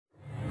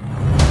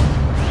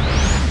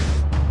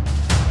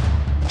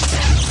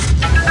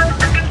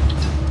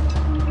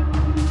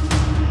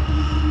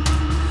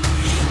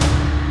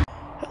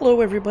Hello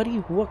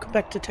everybody, welcome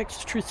back to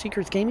Texas Truth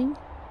Seekers Gaming.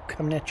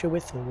 Coming at you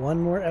with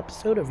one more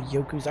episode of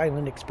Yoku's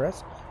Island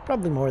Express.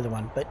 Probably more than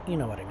one, but you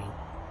know what I mean.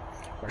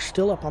 We're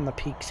still up on the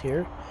peaks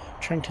here,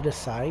 trying to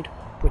decide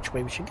which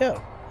way we should go.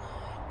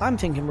 I'm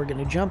thinking we're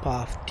going to jump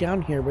off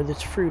down here where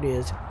this fruit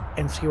is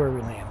and see where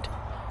we land.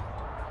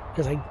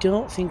 Because I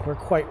don't think we're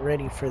quite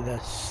ready for the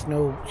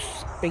snow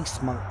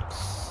space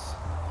monks.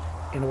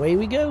 And away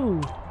we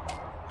go.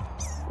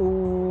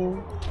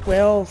 Oh,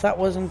 well, that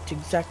wasn't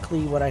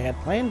exactly what I had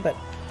planned, but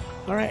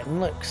alright, and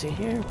look, see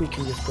here, we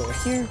can just go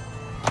here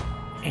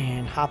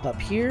and hop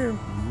up here.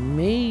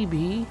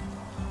 Maybe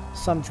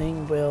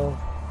something will,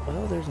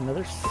 well, there's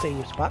another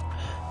save spot.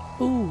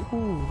 Ooh,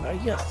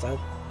 yes, a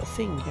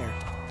thing here.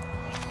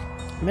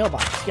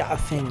 Mailbox, yeah, a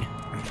thing.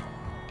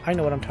 I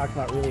know what I'm talking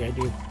about, really, I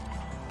do.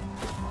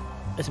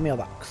 It's a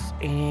mailbox,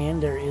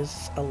 and there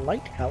is a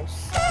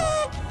lighthouse.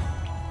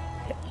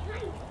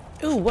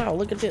 Ooh, wow,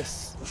 look at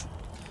this.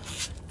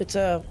 It's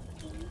a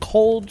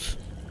cold.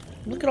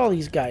 Look at all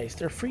these guys.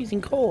 They're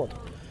freezing cold.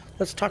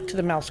 Let's talk to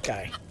the mouse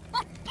guy.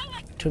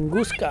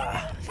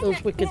 Tunguska.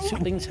 Those wicked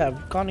suitlings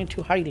have gone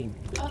into hiding.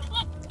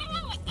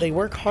 They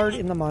work hard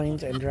in the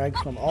mines and drag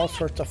from all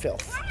sorts of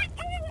filth.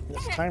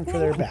 It's time for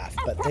their bath,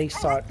 but they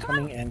saw it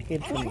coming and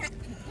hid from me.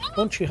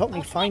 Won't you help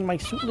me find my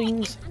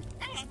suitlings?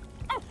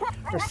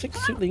 There are 6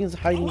 suitlings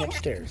hiding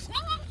upstairs.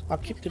 I'll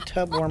keep the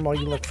tub warm while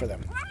you look for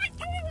them.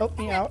 Help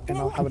me out and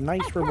I'll have a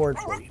nice reward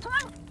for you.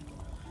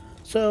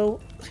 So,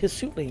 his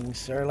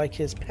suitlings are like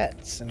his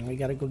pets, and we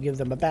gotta go give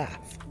them a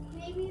bath.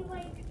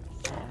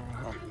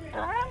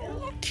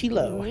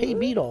 Tilo, hey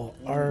Beetle,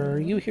 are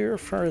you here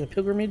for the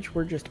pilgrimage?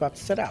 We're just about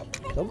to set out.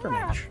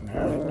 Pilgrimage?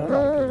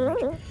 No,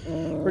 pilgrimage.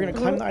 We're gonna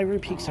climb the Ivory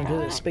Peaks and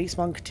visit the Space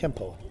Monk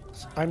Temple.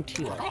 I'm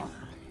Tilo.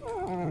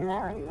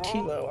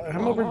 Tilo,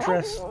 I'm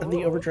overdressed.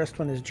 The overdressed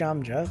one is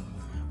Jamja,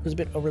 who's a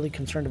bit overly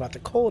concerned about the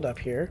cold up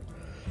here.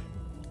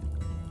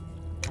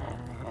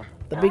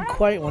 The big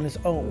quiet one is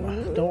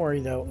Ohm. Don't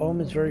worry though,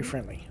 Ohm is very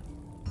friendly.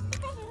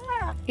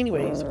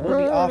 Anyways, we'll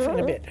be off in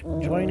a bit.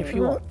 Join if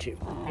you want to.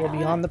 We'll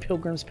be on the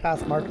pilgrim's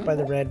path marked by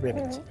the red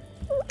ribbons.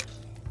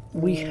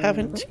 We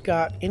haven't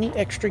got any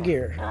extra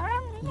gear,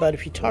 but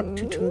if you talk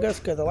to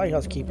Tunguska, the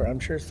lighthouse keeper, I'm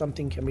sure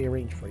something can be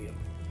arranged for you.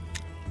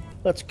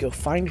 Let's go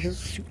find his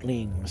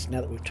suitlings now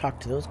that we've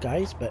talked to those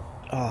guys, but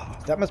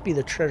that must be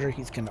the treasure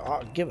he's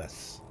gonna give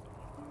us.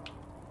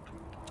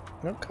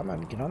 No, come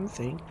on, get on the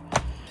thing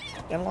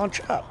and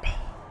launch up.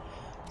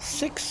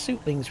 6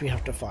 suitlings we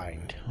have to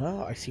find.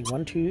 Well, I see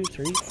 1, 2,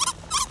 3.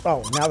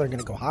 Oh, now they're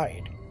gonna go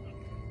hide.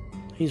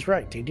 He's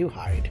right, they do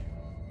hide.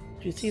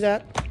 Do you see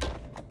that?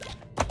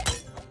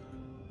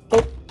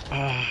 Oh,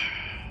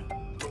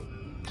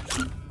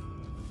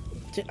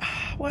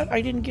 what?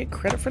 I didn't get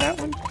credit for that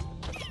one?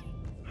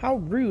 How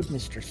rude,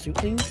 Mr.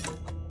 Suitling.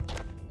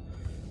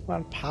 Come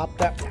on, pop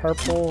that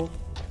purple.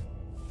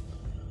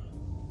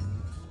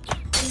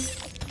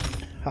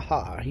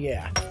 Haha,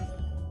 yeah.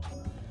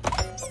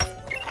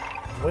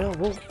 Well,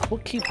 we'll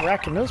keep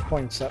racking those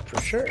points up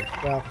for sure.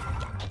 Well,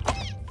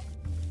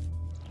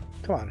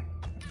 come on.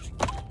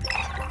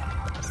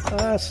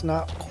 That's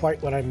not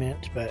quite what I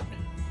meant, but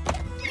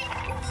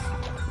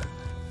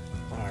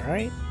all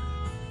right.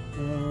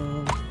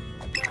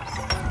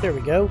 There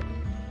we go.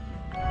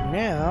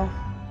 Now,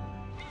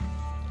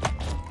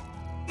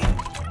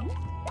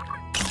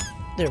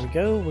 there we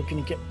go. We're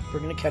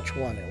gonna catch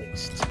 1 at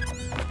least.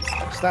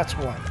 So that's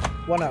 1.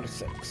 1 out of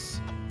 6.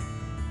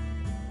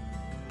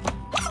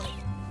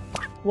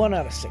 1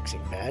 out of 6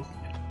 ain't bad,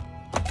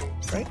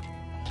 right?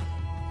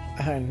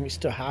 And we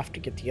still have to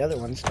get the other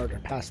ones in order to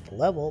pass the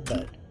level,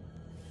 but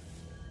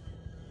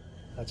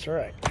that's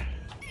alright.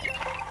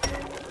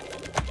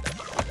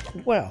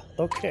 Well,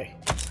 okay.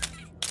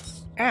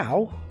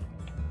 Ow!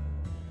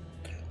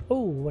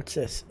 Oh, what's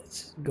this?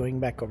 It's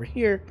going back over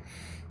here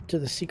to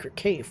the secret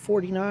cave.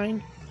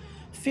 49,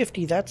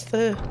 50, that's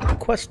the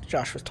quest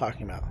Josh was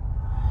talking about.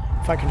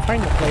 If I can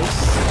find the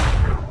place.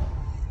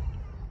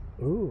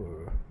 Ooh.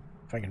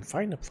 If I can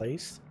find a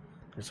place,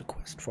 there's a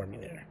quest for me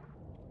there.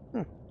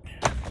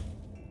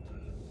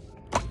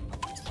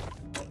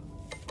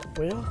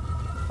 Well,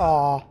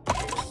 aw.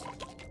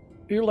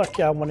 You're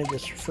lucky I wanted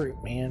this fruit,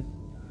 man.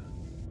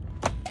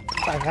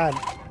 I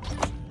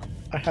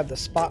had the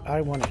spot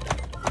I wanted.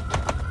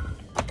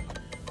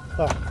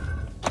 Oh.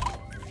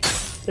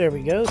 There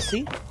we go,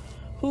 see?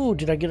 Ooh,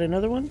 did I get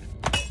another one?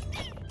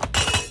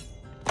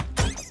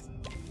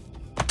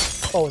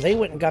 Oh, they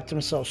went and got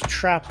themselves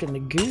trapped in the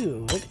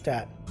goo. Look at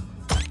that.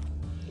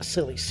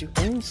 Silly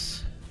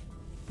suitlings.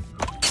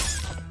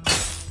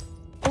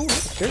 Oh,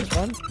 there's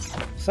one.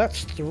 So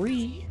that's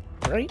 3,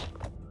 right?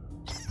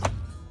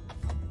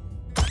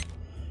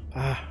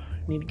 I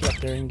need to get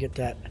up there and get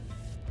that.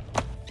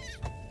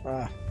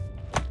 Oh,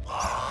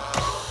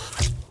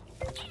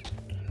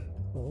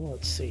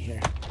 let's see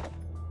here.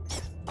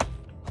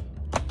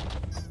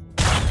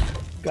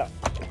 Got.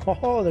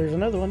 Oh, there's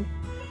another one.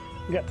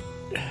 We got.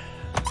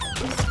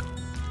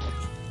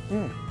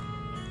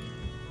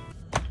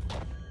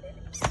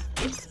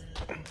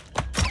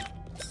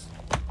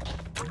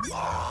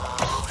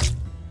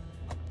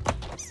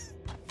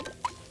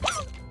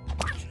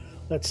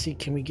 Let's see,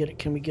 can we get it?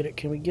 Can we get it?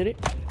 Can we get it?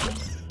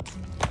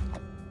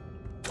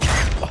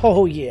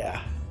 Oh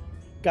yeah,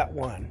 got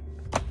one.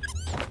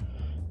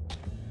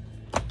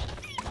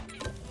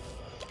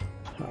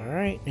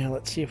 Alright, now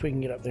let's see if we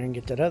can get up there and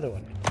get that other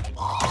one.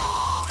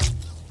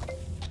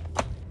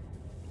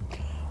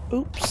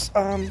 Oops,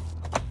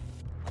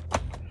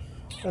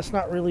 that's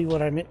not really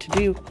what I meant to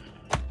do.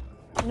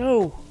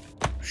 No,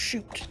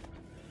 shoot.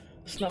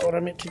 That's not what I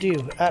meant to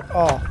do at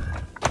all.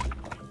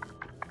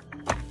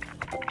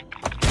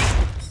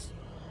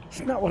 It's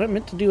not what I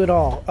meant to do at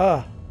all.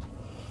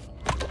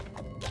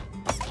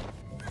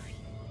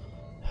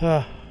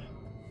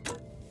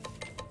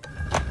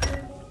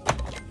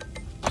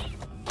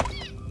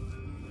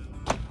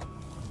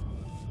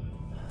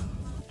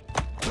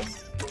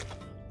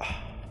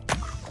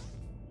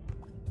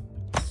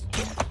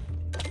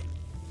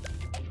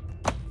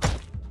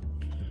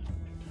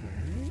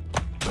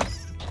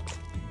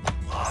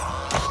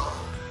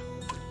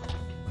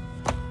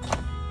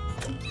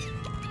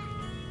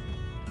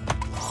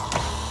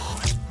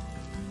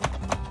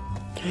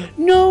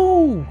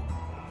 No!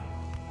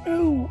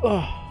 Oh,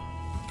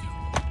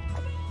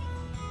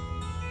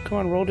 come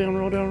on, roll down,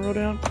 roll down, roll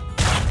down.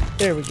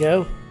 There we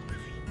go.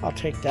 I'll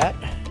take that.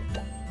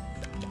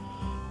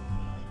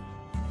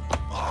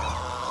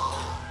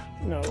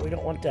 No, we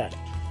don't want that.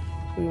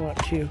 We want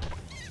to,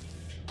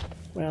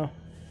 well,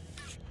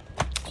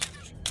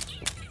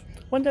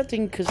 want that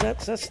thing, because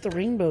that's the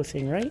rainbow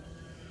thing, right?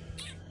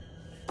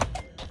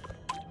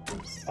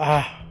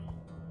 Ah.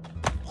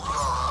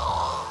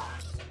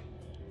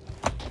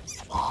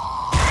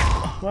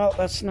 Well,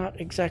 that's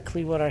not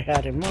exactly what I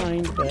had in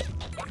mind, but...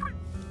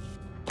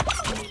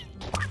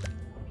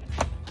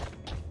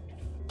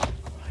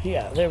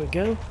 yeah, there we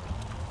go.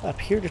 Up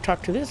here to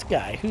talk to this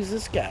guy. Who's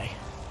this guy?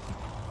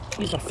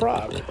 He's a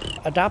frog.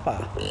 A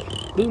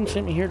Dappa. Boone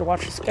sent me here to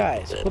watch the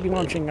skies. We'll be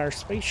launching our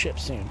spaceship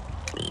soon.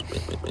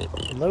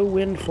 Low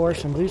wind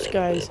force and blue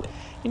skies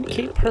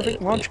indicate perfect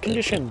launch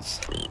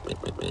conditions.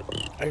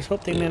 I just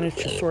hope they manage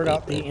to sort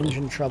out the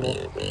engine trouble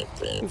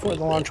before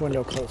the launch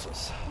window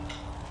closes.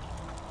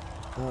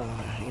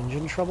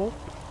 Engine trouble?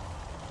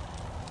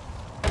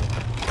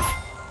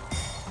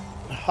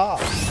 Aha!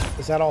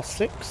 Is that all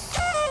 6?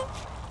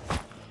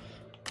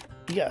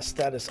 Yes,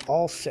 that is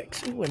all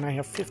 6. Ooh, and I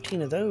have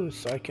 15 of those,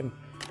 so I can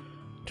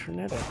turn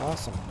that in.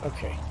 Awesome.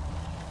 Okay.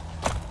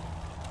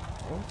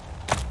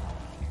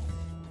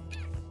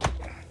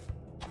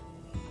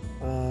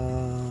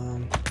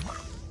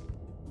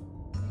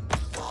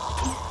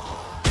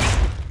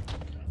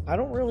 I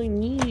don't really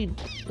need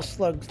the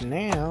slugs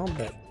now,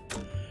 but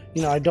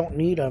you know, I don't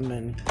need them,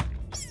 and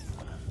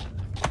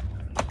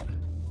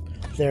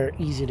they're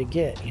easy to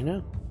get, you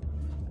know?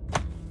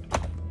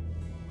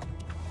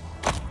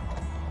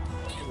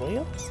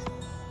 Well,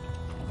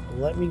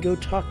 let me go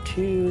talk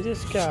to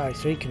this guy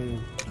so he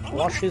can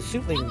wash his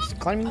suitlings.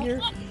 Climbing gear?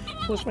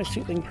 What's my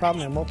suitling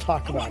problem? And we'll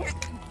talk about it.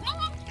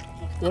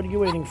 What are you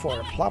waiting for?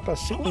 Plop a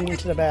suitling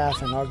into the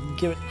bath and I'll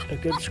give it a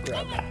good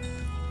scrub.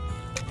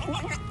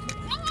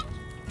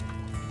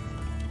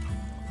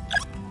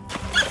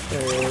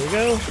 There we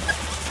go.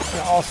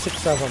 Now all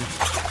 6 of them.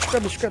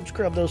 Scrub, scrub,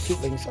 scrub those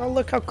suitlings. Oh,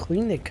 look how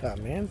clean they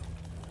come, man.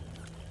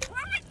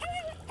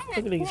 Look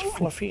at these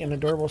fluffy and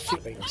adorable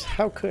suitlings.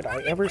 How could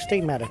I ever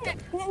stay mad at them?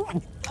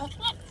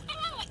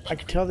 I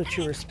can tell that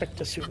you respect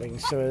the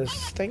suitlings, so as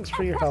thanks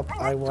for your help,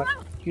 I want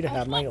you to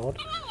have my old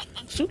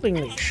suitling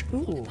leash.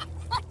 Ooh.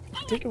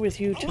 Take it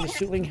with you to the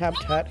suitling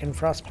habitat in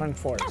Frostpine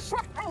Forest.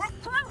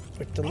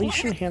 With the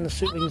leash in hand, the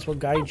suitlings will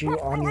guide you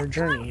on your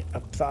journey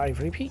up the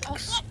Ivory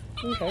Peaks.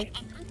 Okay.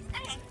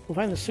 You'll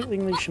find the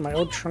suitling leash in my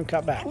old trunk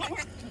out back.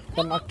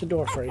 I'll unlock the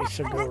door for you,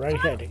 so go right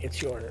ahead.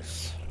 It's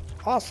yours.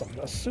 Awesome,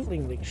 a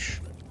suitling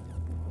leash.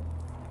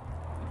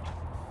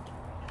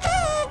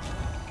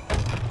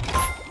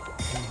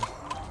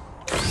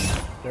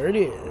 There it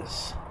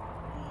is.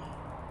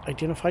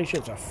 Identifies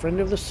you as a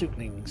friend of the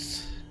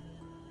suitlings.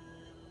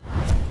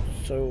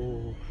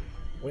 So,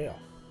 well,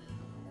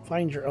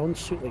 find your own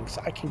suitlings.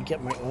 I can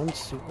get my own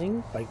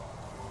suitling by...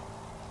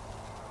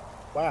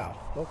 wow,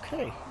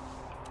 okay.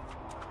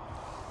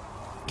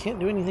 Can't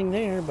do anything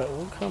there, but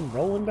we'll come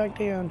rolling back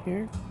down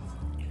here.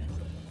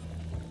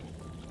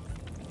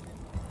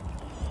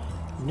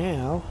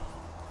 Now,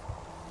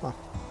 huh.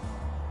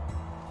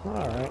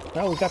 Alright,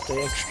 well, we got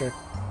the extra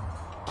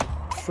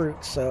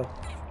fruit, so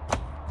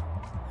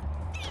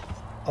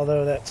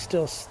although that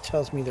still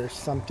tells me there's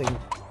something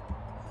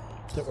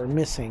that we're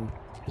missing,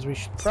 because we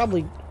should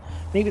probably,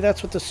 maybe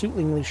that's what the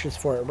suitling leash is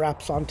for. It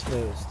wraps onto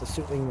those. The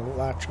suitling will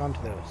latch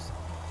onto those.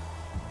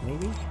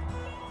 Maybe?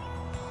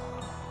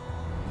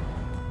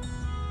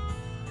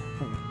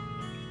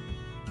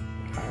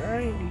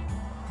 Alrighty.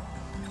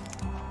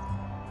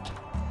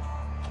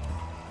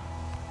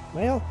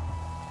 Well,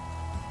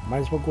 might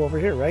as well go over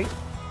here, right?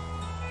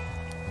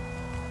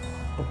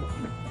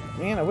 Oh,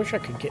 man, I wish I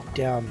could get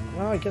down.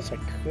 Well, I guess I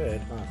could,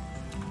 huh?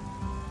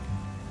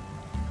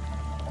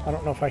 I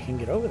don't know if I can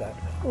get over that.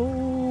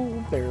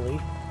 Oh, barely.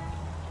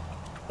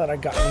 But I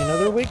got me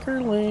another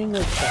wickerling.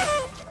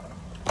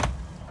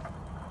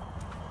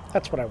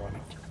 That's what I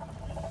wanted.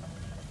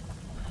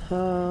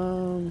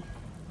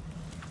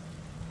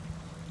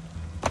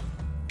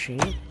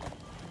 Machine.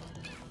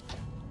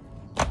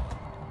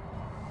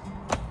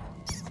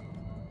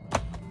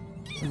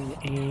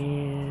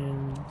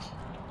 And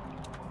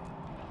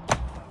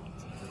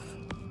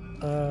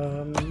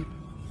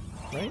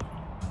right?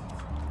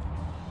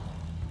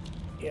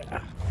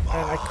 Yeah.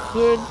 And I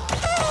could,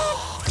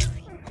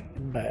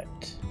 but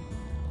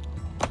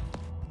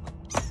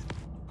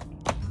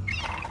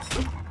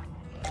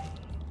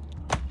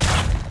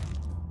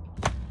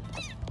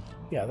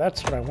yeah,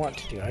 that's what I want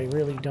to do. I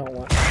really don't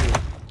want to.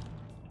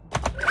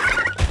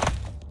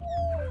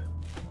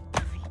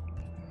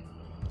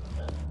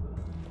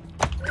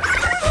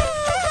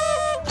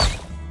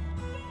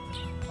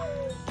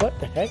 What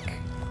the heck?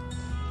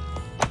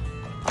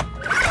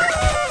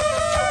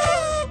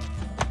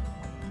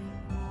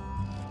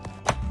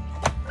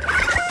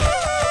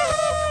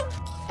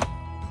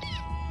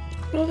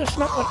 No, that's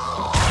not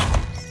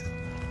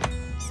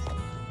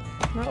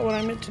what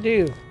I meant to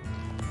do.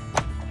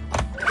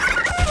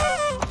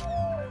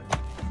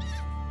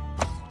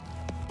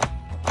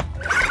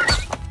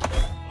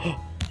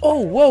 Oh,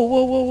 whoa,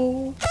 whoa, whoa,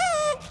 whoa.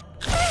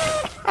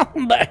 How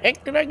the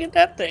heck did I get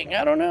that thing?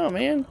 I don't know,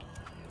 man.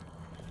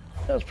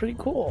 That was pretty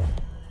cool.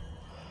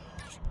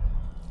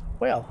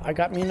 Well, I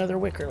got me another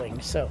wickerling,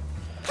 so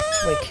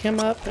wake him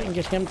up and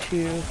get him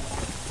to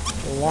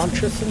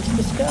launch us into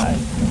the sky.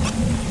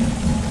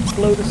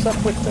 Float us up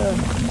with the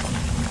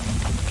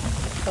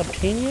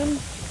obtanium.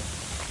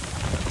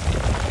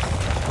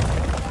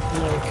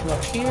 And then we come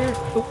up here,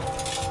 oop,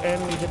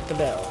 and we hit the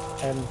bell.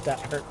 And that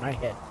hurt my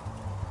head.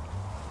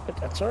 But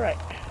that's alright,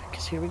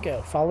 because here we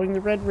go. Following the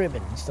red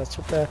ribbons. That's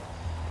what the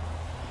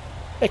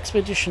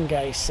expedition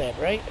guy said,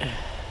 right?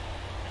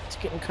 It's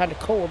getting kind of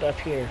cold up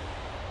here.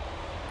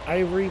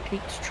 Ivory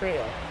Peaks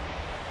Trail.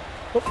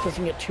 Hope it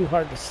doesn't get too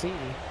hard to see.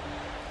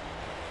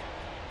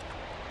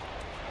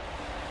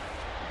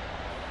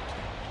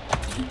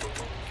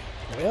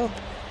 Well,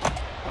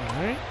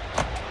 alright.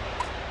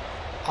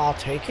 I'll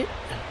take it.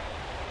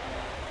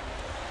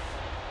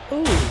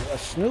 Ooh, a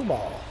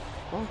snowball.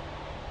 Huh?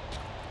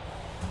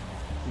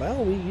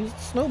 Well, we used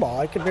the snowball.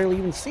 I could barely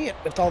even see it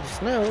with all the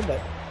snow, but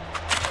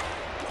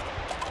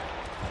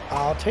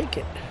I'll take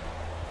it.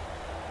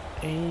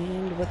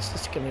 And what's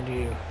this gonna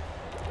do?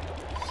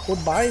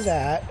 We'll buy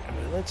that.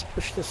 Let's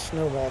push this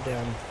snowball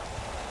down.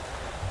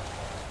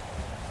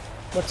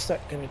 What's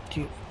that gonna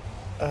do?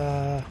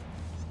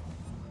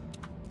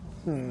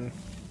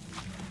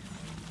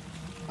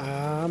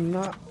 I'm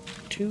not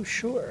too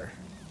sure.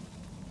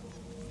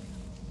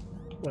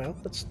 Well,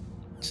 let's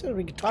see if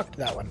we can talk to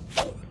that one.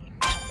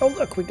 Oh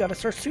look, we got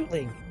us our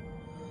sootling.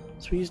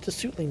 So we used a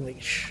sootling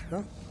leash,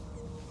 huh?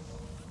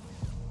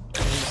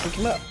 And pick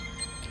him up.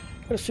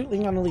 Got a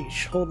sootling on a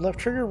leash. Hold left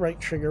trigger, right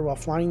trigger while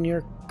flying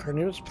near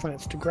carnivorous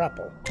plants to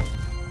grapple.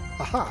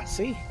 Aha,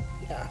 see?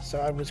 Yeah, so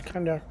I was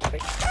kind of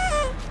right.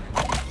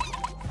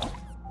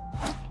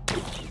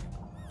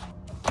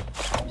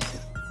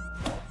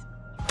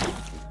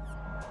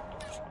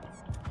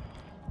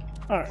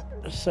 Alright,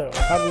 so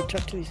how do we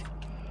talk to these?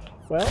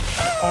 Well,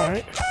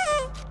 alright.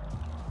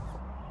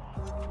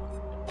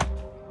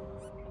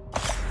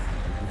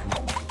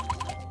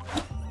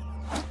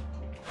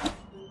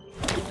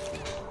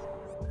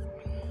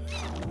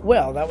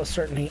 Well, that was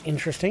certainly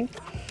interesting.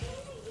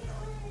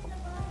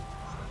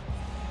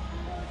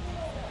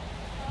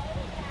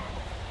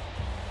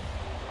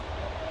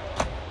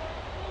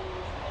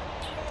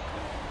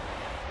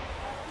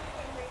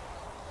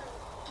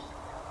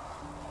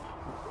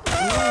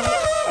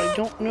 I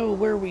don't know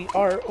where we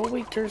are. Oh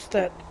wait, there's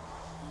that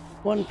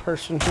one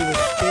person who was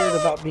scared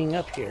about being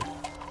up here.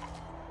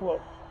 Whoa,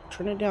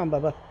 turn it down,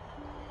 Bubba.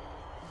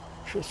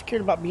 She was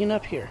scared about being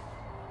up here.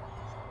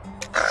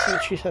 Let's see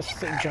what she has to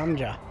say,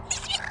 Jamja.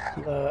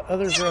 The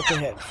others are up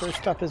ahead. First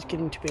stop is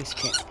getting to base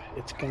camp.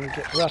 It's gonna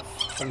get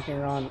rough from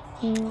here on.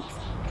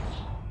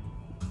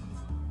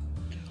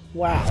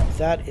 Wow,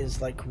 that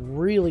is like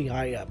really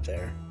high up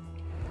there.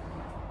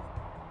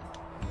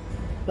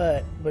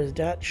 But was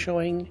that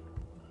showing?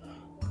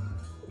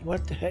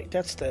 What the heck?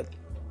 That's the.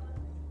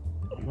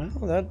 Well,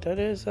 that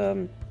is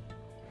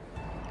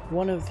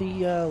one of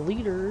the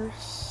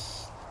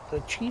leaders, the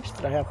chiefs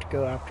that I have to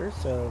go after.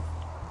 So.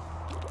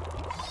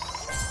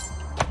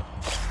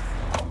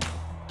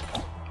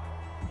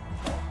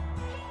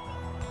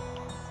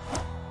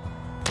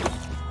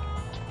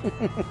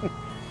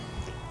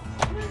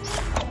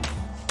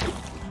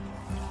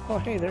 Oh,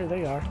 hey, there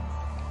they are.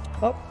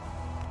 Oh.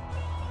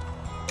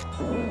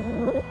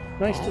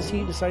 Nice to see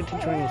you decide to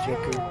join us,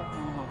 Yoku.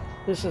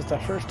 This is the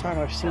first time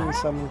I've seen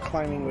someone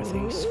climbing with a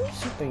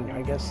sootling.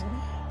 I guess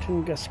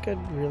Tunguska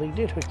really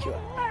did hook you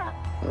up.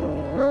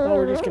 Well,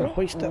 we're just going to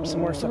hoist up some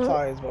more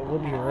supplies, but we'll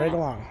be right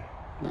along.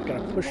 We're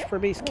going to push for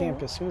base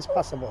camp as soon as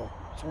possible.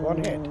 So go on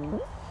ahead.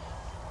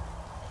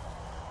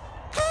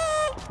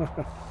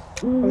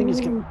 I think he's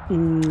gonna.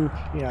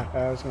 Yeah,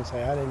 I was gonna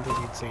say, I didn't think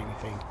he'd say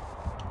anything.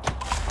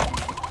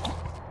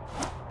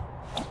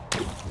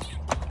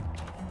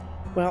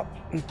 Well,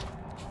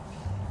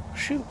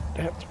 shoot,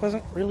 that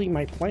wasn't really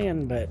my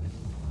plan, but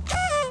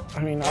I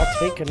mean, I'll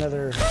take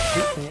another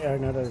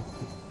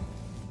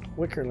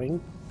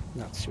wickerling.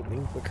 Not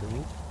sootling,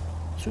 wickerling.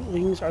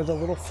 Sootlings are the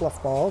little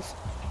fluff balls,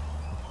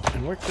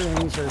 and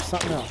wickerlings are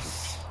something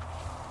else.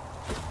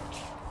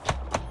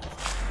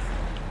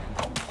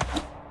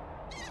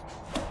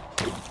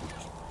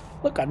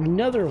 Look,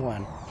 another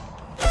one.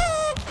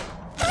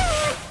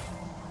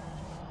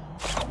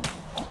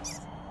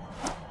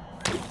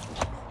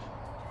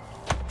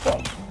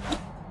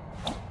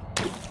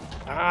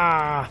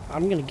 Ah,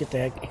 I'm gonna get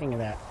the hang of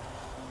that.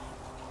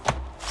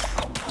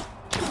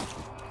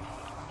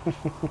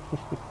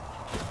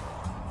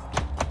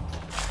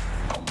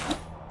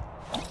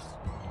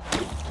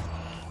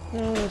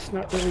 No, that's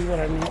not really what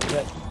I meant,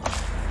 but...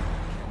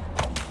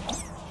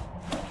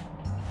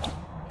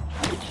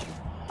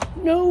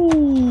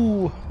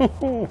 No!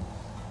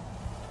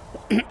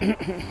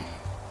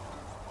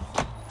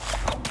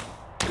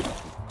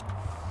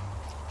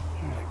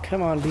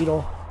 Come on,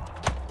 beetle.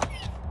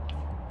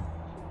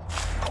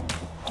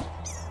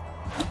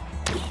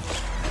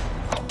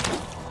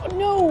 Oh,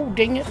 no,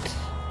 dang it.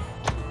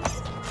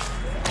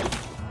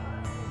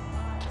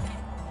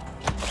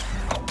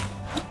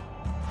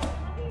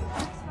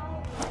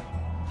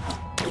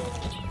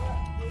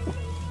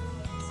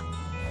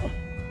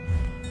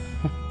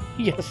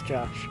 Yes,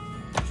 Josh.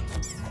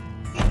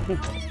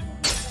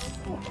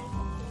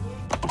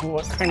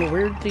 What kind of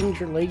weird things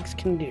your legs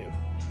can do.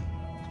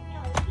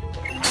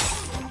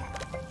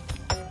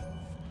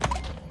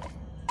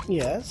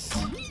 Yes,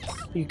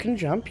 you can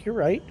jump, you're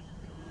right.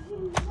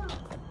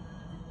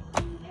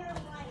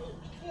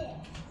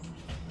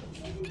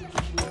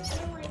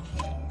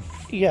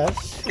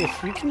 Yes,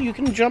 if you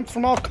can jump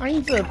from all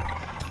kinds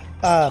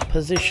of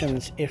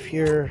positions if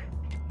you're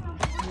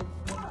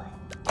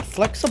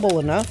flexible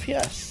enough,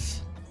 yes.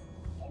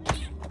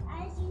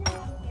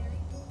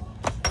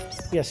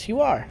 Yes,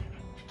 you are.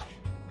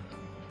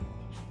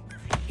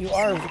 You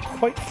are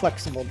quite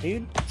flexible,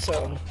 dude.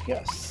 So,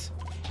 yes.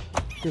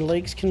 Your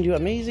legs can do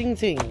amazing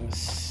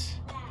things.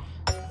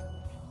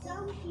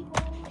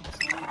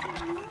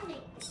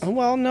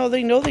 Well, no,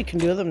 they know they can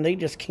do them. They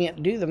just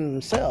can't do them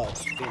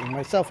themselves.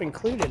 Myself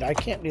included. I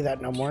can't do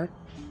that no more.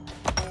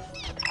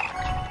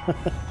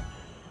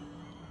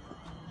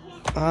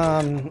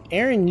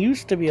 Erin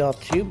used to be able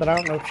to, but I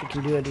don't know if she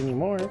can do it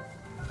anymore.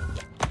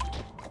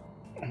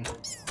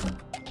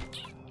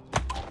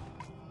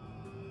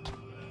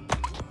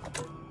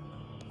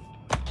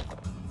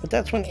 But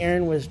that's when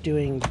Erin was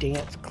doing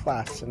dance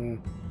class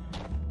and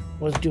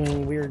was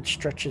doing weird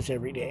stretches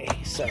every day,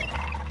 so.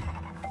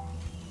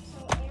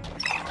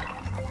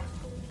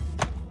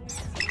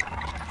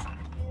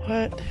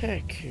 What the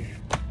heck here?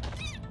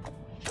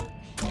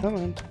 Come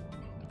on.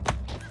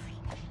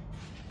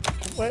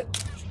 What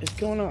is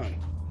going on?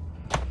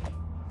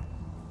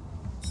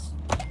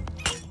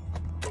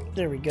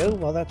 There we go.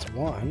 Well, that's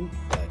one.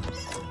 But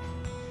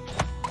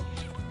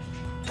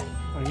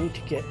I need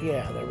to get,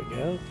 yeah, there we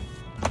go.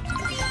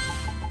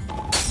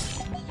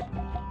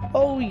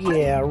 Oh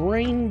yeah,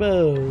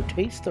 rainbow.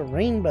 Taste the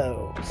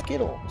rainbow.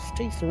 Skittles.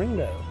 Taste the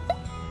rainbow.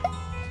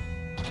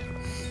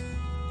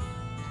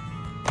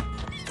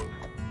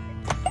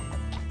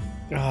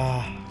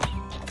 Ah.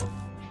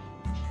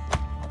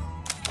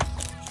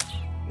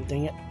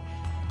 Dang it.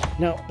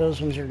 No,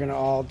 those ones are gonna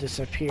all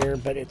disappear,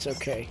 but it's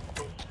okay.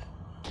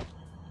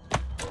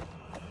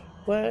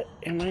 What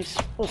am I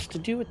supposed to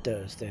do with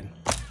those then?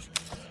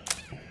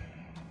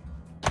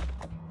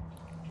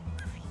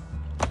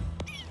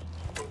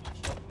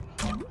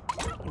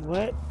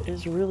 What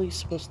is really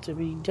supposed to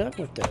be done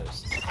with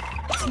those?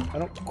 I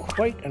don't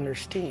quite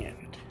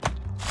understand.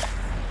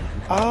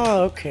 Ah,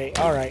 okay.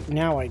 Alright,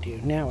 now I do.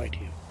 Now I do.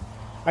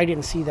 I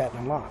didn't see that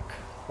unlock.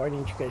 Why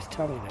didn't you guys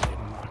tell me that it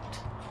unlocked?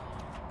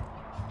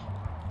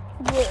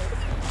 Whoa.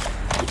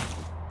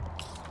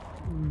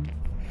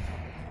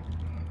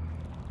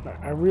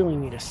 I really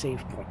need a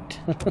save point.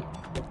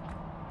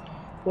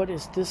 What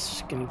is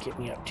this going to get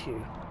me up to?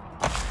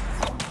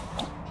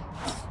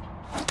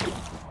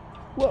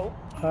 Whoa.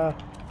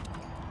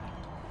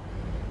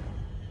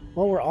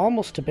 Well, we're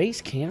almost to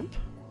base camp.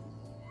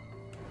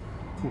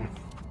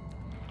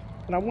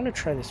 But I want to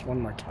try this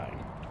one more time.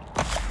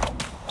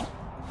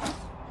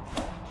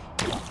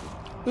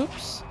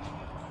 Oops.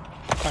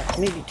 Alright,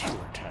 maybe two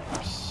more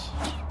times.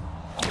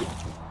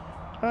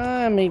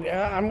 Maybe.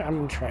 I'm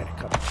going to try it a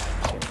couple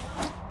times here.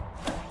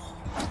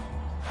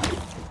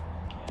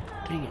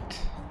 Dang it.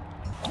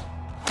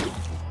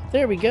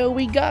 There we go.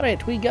 We got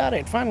it. We got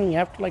it. Finally,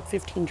 after like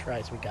 15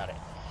 tries, we got it.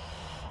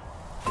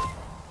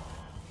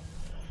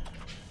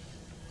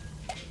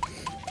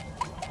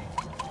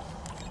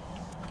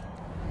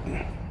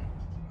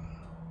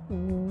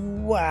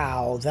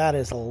 Wow, that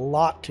is a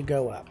lot to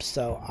go up.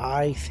 So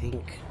I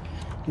think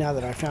now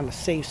that I found a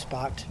safe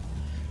spot,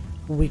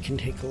 we can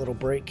take a little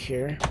break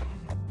here.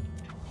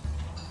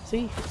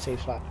 See?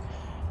 Safe spot.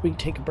 We can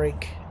take a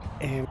break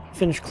and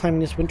finish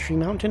climbing this wintry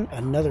mountain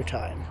another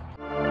time.